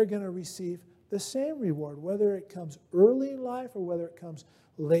 they're going to receive the same reward, whether it comes early in life or whether it comes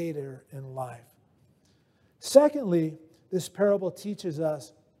later in life. Secondly, this parable teaches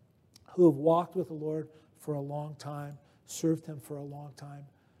us who have walked with the Lord for a long time, served Him for a long time,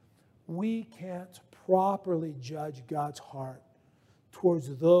 we can't properly judge God's heart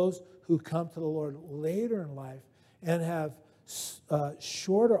towards those who come to the Lord later in life and have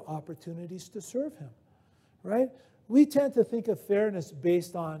shorter opportunities to serve Him, right? We tend to think of fairness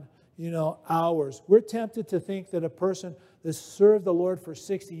based on, you know, hours. We're tempted to think that a person that served the Lord for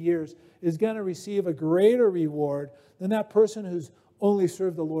 60 years is going to receive a greater reward than that person who's only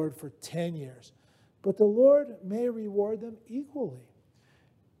served the Lord for 10 years. But the Lord may reward them equally.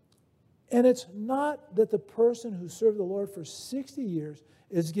 And it's not that the person who served the Lord for 60 years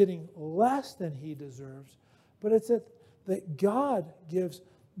is getting less than he deserves, but it's that God gives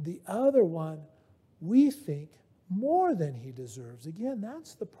the other one, we think, more than he deserves. Again,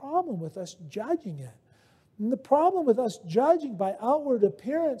 that's the problem with us judging it. And the problem with us judging by outward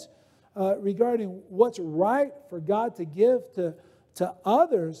appearance regarding what's right for God to give to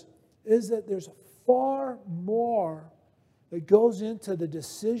others is that there's far more that goes into the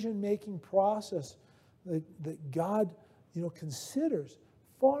decision-making process that God, you know, considers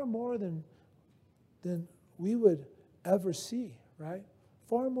far more than we would ever see, right?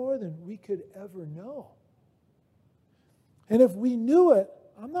 Far more than we could ever know. And if we knew it,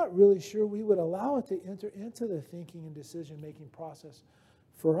 I'm not really sure we would allow it to enter into the thinking and decision-making process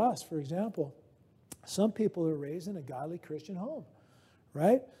for us. For example, some people are raised in a godly Christian home,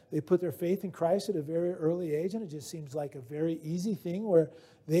 right? They put their faith in Christ at a very early age, and it just seems like a very easy thing where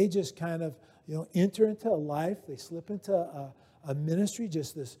they just kind of, enter into a life. They slip into a ministry,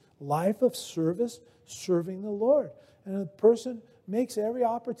 just this life of service, serving the Lord. And a person makes every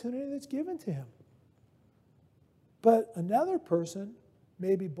opportunity that's given to him. But another person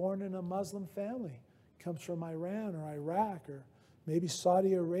may be born in a Muslim family, comes from Iran or Iraq or maybe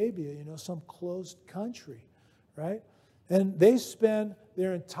Saudi Arabia, some closed country, right? And they spend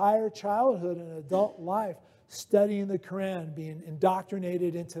their entire childhood and adult life studying the Quran, being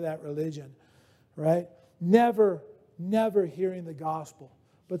indoctrinated into that religion, right? Never hearing the gospel.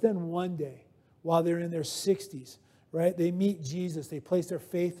 But then one day, while they're in their 60s, right, they meet Jesus. They place their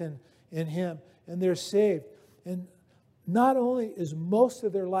faith in him, and they're saved. And not only is most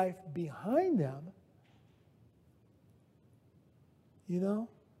of their life behind them,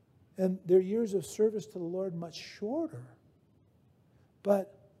 and their years of service to the Lord much shorter,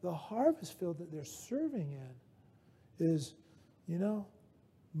 but the harvest field that they're serving in is,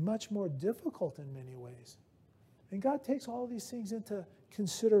 much more difficult in many ways. And God takes all these things into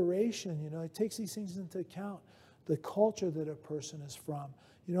consideration. He takes these things into account. The culture that a person is from.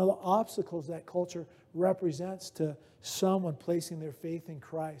 The obstacles that culture represents to someone placing their faith in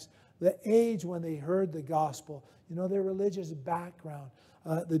Christ. The age when they heard the gospel. Their religious background.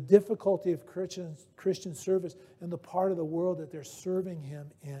 The difficulty of Christian service and the part of the world that they're serving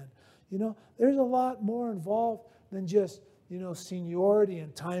him in. There's a lot more involved than just, seniority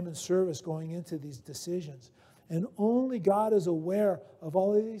and time and service going into these decisions. And only God is aware of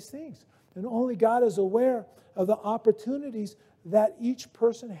all of these things. And only God is aware of the opportunities that each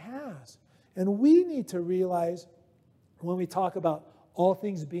person has. And we need to realize when we talk about all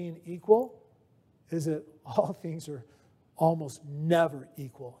things being equal, is that all things are almost never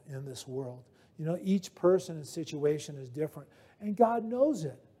equal in this world. Each person and situation is different. And God knows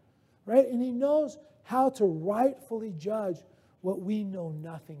it, right? And he knows how to rightfully judge what we know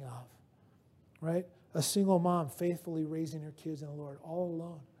nothing of, right? A single mom faithfully raising her kids in the Lord all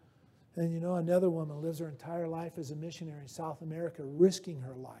alone. And another woman lives her entire life as a missionary in South America, risking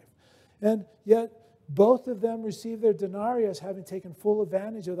her life. And yet, both of them receive their denarius having taken full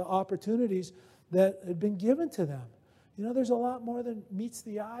advantage of the opportunities that had been given to them. There's a lot more than meets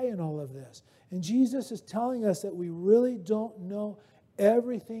the eye in all of this. And Jesus is telling us that we really don't know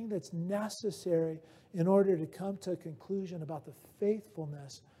everything that's necessary in order to come to a conclusion about the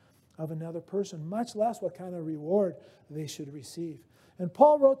faithfulness of another person, much less what kind of reward they should receive. And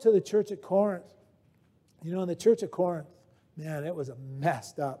Paul wrote to the church at Corinth. In the church at Corinth, man, it was a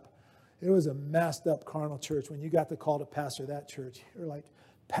messed up carnal church. When you got the call to pastor that church, you're like,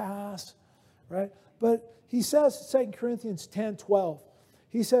 pass, right? But he says, 2 Corinthians 10:12,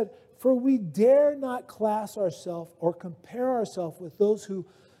 he said, for we dare not class ourselves or compare ourselves with those who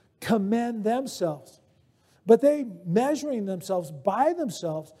commend themselves, but they measuring themselves by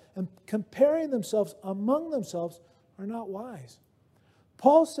themselves and comparing themselves among themselves are not wise.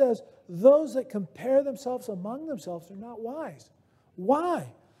 Paul says those that compare themselves among themselves are not wise.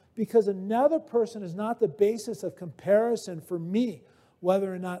 Why? Because another person is not the basis of comparison for me,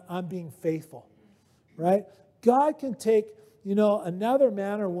 whether or not I'm being faithful, right? God can take, another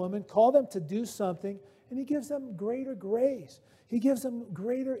man or woman, call them to do something, and he gives them greater grace. He gives them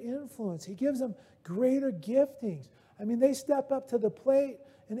greater influence. He gives them greater giftings. They step up to the plate,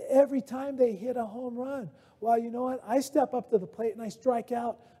 and every time they hit a home run, well, you know what? I step up to the plate and I strike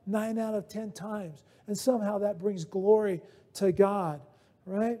out 9 out of 10 times. And somehow that brings glory to God,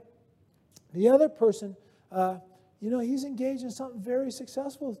 right? The other person, he's engaged in something very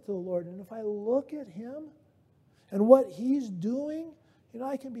successful to the Lord. And if I look at him and what he's doing,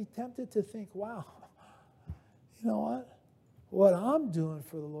 I can be tempted to think, wow, you know what? What I'm doing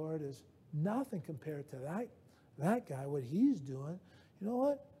for the Lord is nothing compared to that guy, what he's doing. You know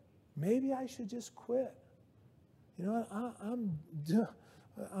what? Maybe I should just quit. I'm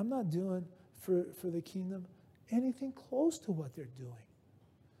not doing for the kingdom anything close to what they're doing.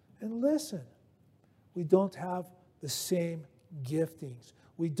 And listen, we don't have the same giftings.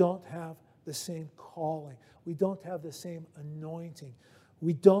 We don't have the same calling. We don't have the same anointing.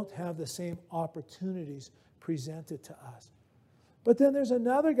 We don't have the same opportunities presented to us. But then there's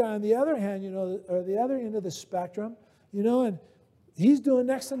another guy on the other hand, or the other end of the spectrum, and he's doing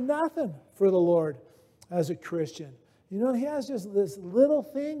next to nothing for the Lord as a Christian. He has just this little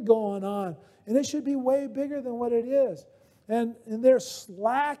thing going on, and it should be way bigger than what it is. And they're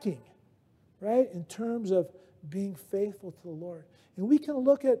slacking, right, in terms of being faithful to the Lord. And we can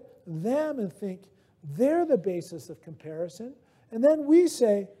look at them and think they're the basis of comparison. And then we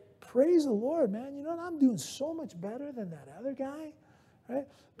say, praise the Lord, man. You know what? I'm doing so much better than that other guy. Right?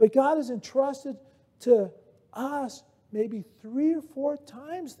 But God has entrusted to us maybe 3 or 4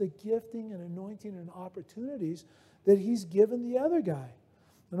 times the gifting and anointing and opportunities that He's given the other guy.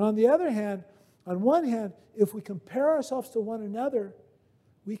 And on the other hand, on one hand, if we compare ourselves to one another,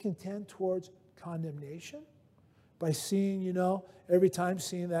 we can tend towards condemnation by seeing, every time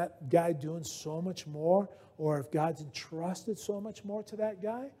seeing that guy doing so much more, or if God's entrusted so much more to that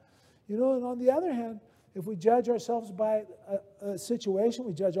guy. And on the other hand, if we judge ourselves by a situation,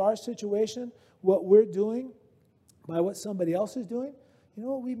 we judge our situation, what we're doing, by what somebody else is doing,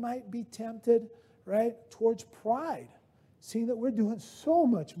 we might be tempted, right, towards pride, seeing that we're doing so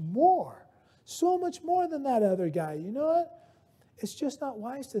much more than that other guy. You know what? It's just not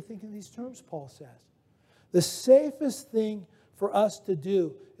wise to think in these terms, Paul says. The safest thing for us to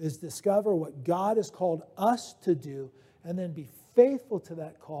do is discover what God has called us to do and then be faithful to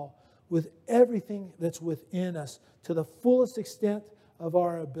that call with everything that's within us to the fullest extent of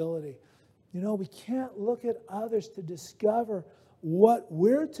our ability. We can't look at others to discover what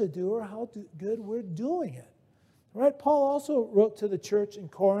we're to do or how good we're doing it. Right? Paul also wrote to the church in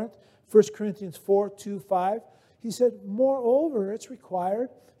Corinth, 1 Corinthians 4:2-5. He said, moreover, it's required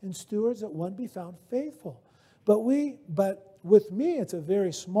in stewards that one be found faithful. But with me, it's a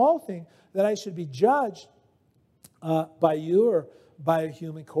very small thing that I should be judged by you or by a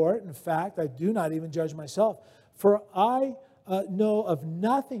human court. In fact, I do not even judge myself. For I know of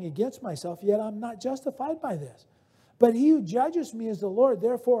nothing against myself, yet I'm not justified by this. But he who judges me is the Lord.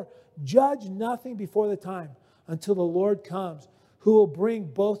 Therefore, judge nothing before the time until the Lord comes, who will bring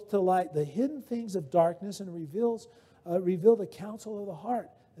both to light the hidden things of darkness and reveal the counsel of the heart.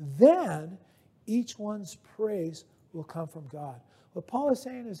 Then each one's praise will come from God. What Paul is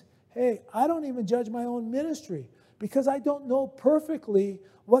saying is, hey, I don't even judge my own ministry because I don't know perfectly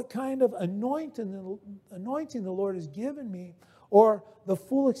what kind of anointing the Lord has given me or the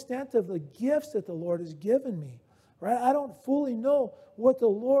full extent of the gifts that the Lord has given me. Right? I don't fully know what the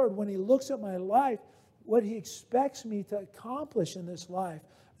Lord, when He looks at my life, what He expects me to accomplish in this life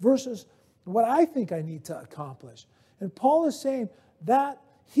versus what I think I need to accomplish. And Paul is saying that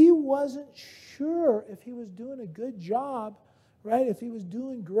he wasn't sure if he was doing a good job, right? If he was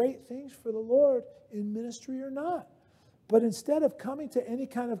doing great things for the Lord in ministry or not. But instead of coming to any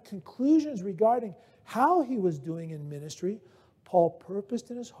kind of conclusions regarding how he was doing in ministry, Paul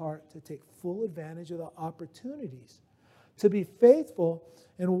purposed in his heart to take full advantage of the opportunities, to be faithful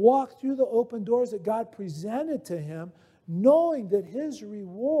and walk through the open doors that God presented to him, knowing that his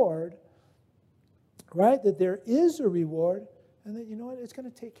reward, right, that there is a reward, and that, you know what, it's going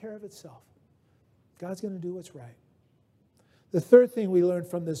to take care of itself. God's going to do what's right. The third thing we learned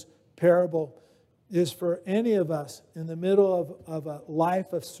from this parable is for any of us in the middle of a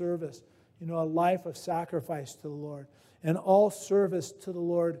life of service, a life of sacrifice to the Lord. And all service to the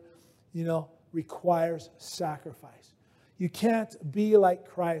Lord, requires sacrifice. You can't be like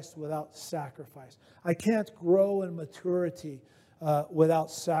Christ without sacrifice. I can't grow in maturity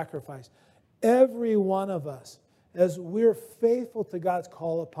without sacrifice. Every one of us, as we're faithful to God's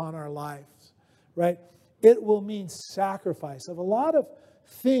call upon our lives, right, it will mean sacrifice of a lot of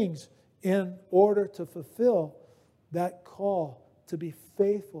things in order to fulfill that call, to be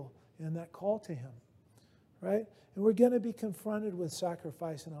faithful in that call to Him, right? And we're going to be confronted with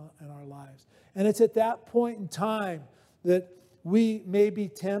sacrifice in our lives. And it's at that point in time that we may be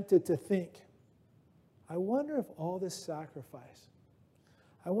tempted to think, I wonder if all this sacrifice,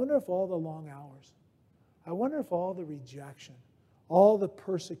 I wonder if all the long hours, I wonder if all the rejection, all the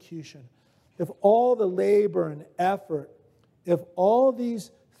persecution, if all the labor and effort, if all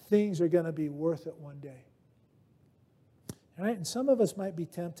these things are going to be worth it one day. All right? And some of us might be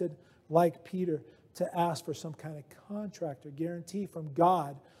tempted, like Peter, to ask for some kind of contract or guarantee from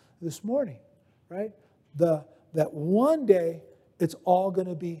God this morning, right? That one day it's all going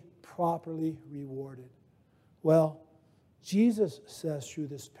to be properly rewarded. Well, Jesus says through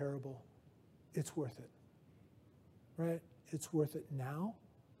this parable, it's worth it, right? It's worth it now,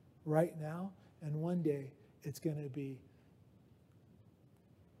 right now, and one day it's going to be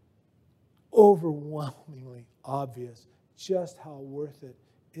overwhelmingly obvious just how worth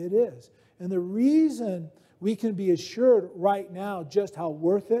it is. And the reason we can be assured right now just how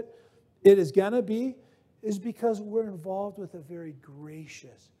worth it is going to be is because we're involved with a very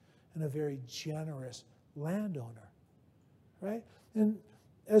gracious and a very generous landowner, right? And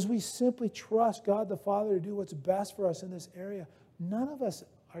as we simply trust God the Father to do what's best for us in this area, none of us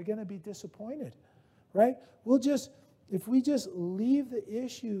are going to be disappointed, right? If we just leave the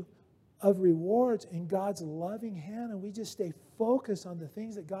issue of rewards in God's loving hand and we just stay focused on the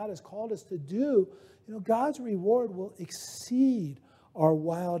things that God has called us to do, God's reward will exceed our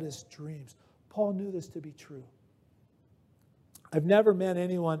wildest dreams. Paul knew this to be true. I've never met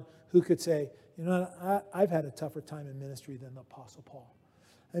anyone who could say, I've had a tougher time in ministry than the Apostle Paul.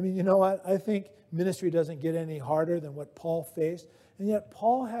 I mean, you know what? I think ministry doesn't get any harder than what Paul faced. And yet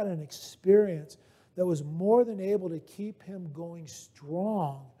Paul had an experience that was more than able to keep him going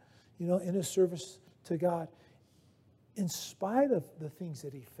strong, in his service to God, in spite of the things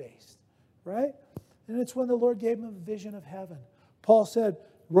that he faced, right? And it's when the Lord gave him a vision of heaven. Paul said,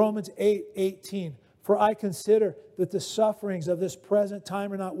 Romans 8:18, for I consider that the sufferings of this present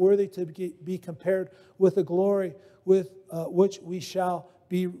time are not worthy to be compared with the glory with which we shall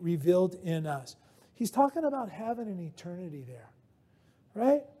be revealed in us. He's talking about heaven and eternity there,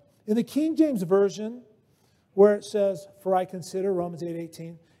 right? In the King James Version, where it says, for I consider, Romans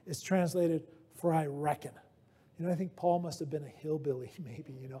 8:18, it's translated, for I reckon. I think Paul must have been a hillbilly,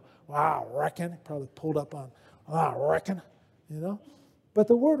 maybe, Wow, reckon. Probably pulled up on, reckon, But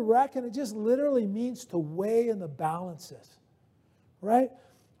the word reckon, it just literally means to weigh in the balances, right?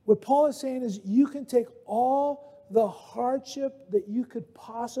 What Paul is saying is you can take all the hardship that you could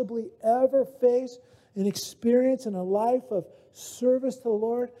possibly ever face and experience in a life of service to the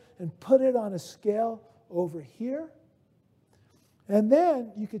Lord and put it on a scale over here. And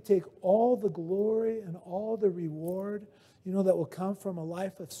then you could take all the glory and all the reward, that will come from a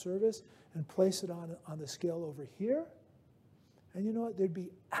life of service and place it on the scale over here. And you know what? There'd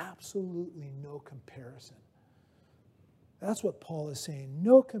be absolutely no comparison. That's what Paul is saying.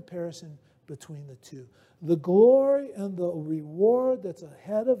 No comparison between the two. The glory and the reward that's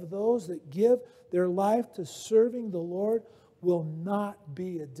ahead of those that give their life to serving the Lord will not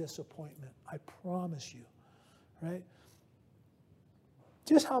be a disappointment. I promise you. Right?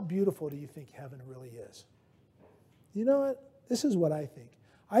 Just how beautiful do you think heaven really is? You know what? This is what I think.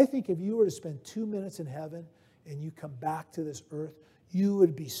 I think if you were to spend 2 minutes in heaven and you come back to this earth, you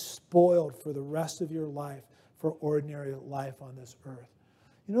would be spoiled for the rest of your life for ordinary life on this earth.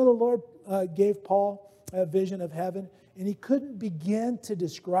 The Lord gave Paul a vision of heaven, and he couldn't begin to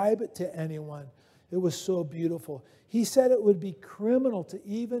describe it to anyone. It was so beautiful. He said it would be criminal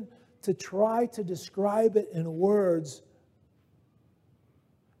to try to describe it in words.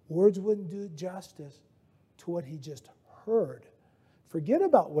 Words wouldn't do justice to what he just heard. Forget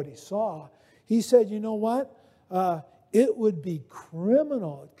about what he saw. He said, you know what? It would be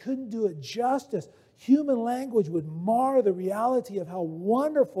criminal. It couldn't do it justice. Human language would mar the reality of how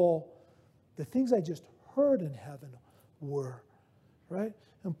wonderful the things I just heard in heaven were. Right?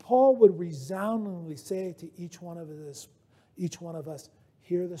 And Paul would resoundingly say to each one of us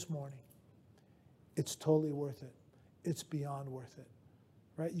here this morning, it's totally worth it. It's beyond worth it.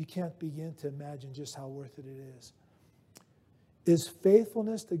 Right? You can't begin to imagine just how worth it is. Is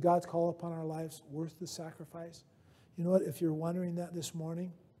faithfulness to God's call upon our lives worth the sacrifice? You know what? If you're wondering that this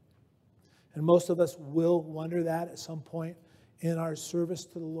morning, and most of us will wonder that at some point in our service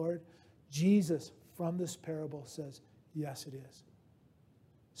to the Lord, Jesus from this parable says, yes, it is.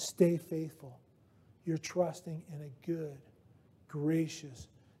 Stay faithful. You're trusting in a good, gracious,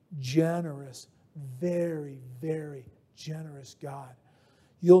 generous, very, very generous God.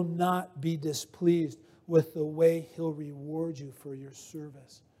 You'll not be displeased with the way He'll reward you for your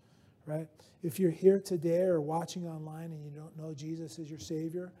service, right? If you're here today or watching online and you don't know Jesus as your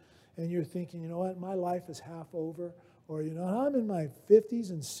Savior, and you're thinking, you know what, my life is half over, or, I'm in my 50s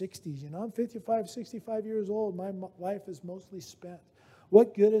and 60s, I'm 55, 65 years old, my life is mostly spent.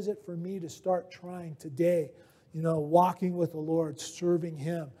 What good is it for me to start trying today, walking with the Lord, serving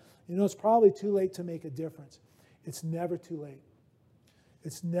Him? It's probably too late to make a difference. It's never too late.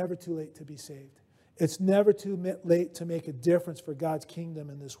 It's never too late to be saved. It's never too late to make a difference for God's kingdom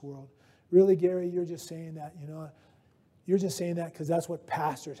in this world. Really, Gary, you're just saying that, you're just saying that because that's what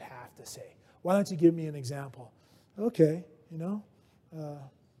pastors have to say. Why don't you give me an example? Okay,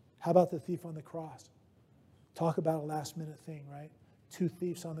 how about the thief on the cross? Talk about a last-minute thing, right? 2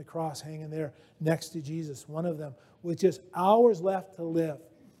 thieves on the cross hanging there next to Jesus. One of them, with just hours left to live,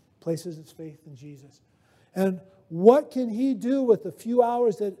 places his faith in Jesus. And what can he do with the few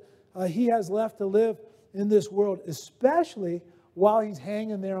hours that he has left to live in this world, especially while he's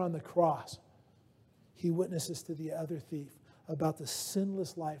hanging there on the cross? He witnesses to the other thief about the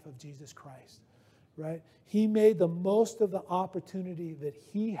sinless life of Jesus Christ, right? He made the most of the opportunity that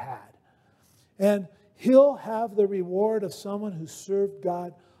he had. And he'll have the reward of someone who served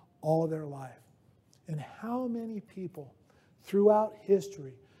God all their life. And how many people throughout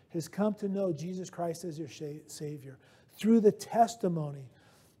history has come to know Jesus Christ as your Savior through the testimony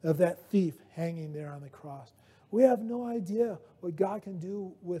of that thief hanging there on the cross. We have no idea what God can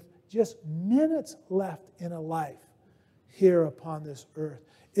do with just minutes left in a life here upon this earth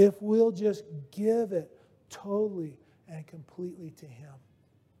if we'll just give it totally and completely to Him.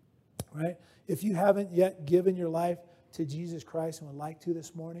 Right? If you haven't yet given your life to Jesus Christ and would like to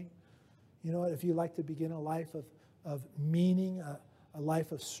this morning, you know what? If you'd like to begin a life of meaning, a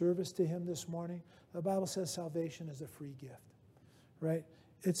life of service to Him this morning, the Bible says salvation is a free gift. Right?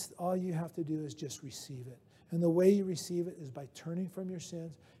 It's all you have to do is just receive it. And the way you receive it is by turning from your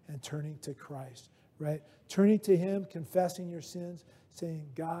sins and turning to Christ. Right? Turning to Him, confessing your sins, saying,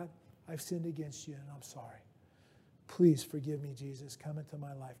 God, I've sinned against you and I'm sorry. Please forgive me, Jesus. Come into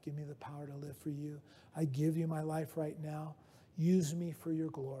my life. Give me the power to live for you. I give you my life right now. Use me for your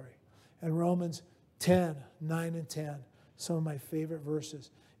glory. And Romans 10, 9 and 10, some of my favorite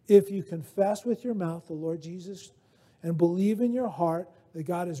verses. If you confess with your mouth the Lord Jesus and believe in your heart that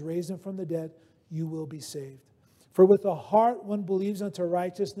God has raised Him from the dead, you will be saved. For with the heart one believes unto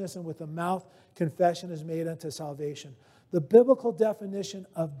righteousness, and with the mouth confession is made unto salvation. The biblical definition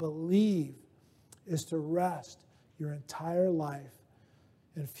of believe is to rest your entire life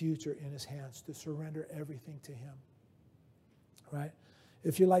and future in His hands, to surrender everything to Him. Right?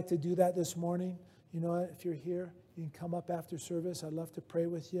 If you'd like to do that this morning, you know what? If you're here, you can come up after service. I'd love to pray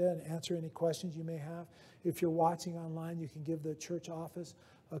with you and answer any questions you may have. If you're watching online, you can give the church office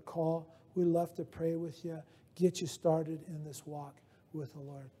a call. We'd love to pray with you, get you started in this walk with the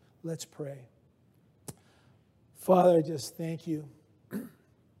Lord. Let's pray. Father, I just thank you.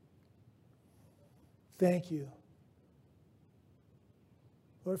 Thank you,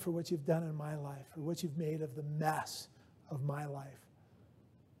 Lord, for what you've done in my life, for what you've made of the mess of my life.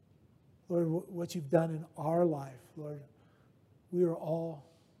 Lord, what you've done in our life, Lord, we are all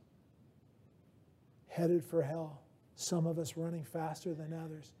headed for hell, some of us running faster than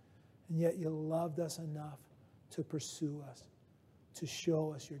others, and yet you loved us enough to pursue us, to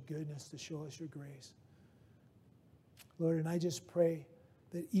show us your goodness, to show us your grace. Lord, and I just pray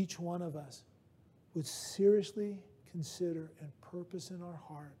that each one of us would seriously consider and purpose in our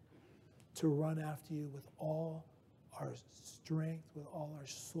heart to run after you with all our strength, with all our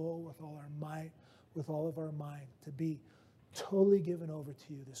soul, with all our might, with all of our mind, to be totally given over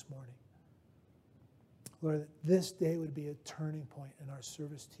to you this morning. Lord, that this day would be a turning point in our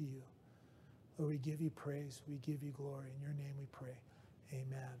service to you. Lord, we give you praise, we give you glory. In your name we pray.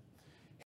 Amen.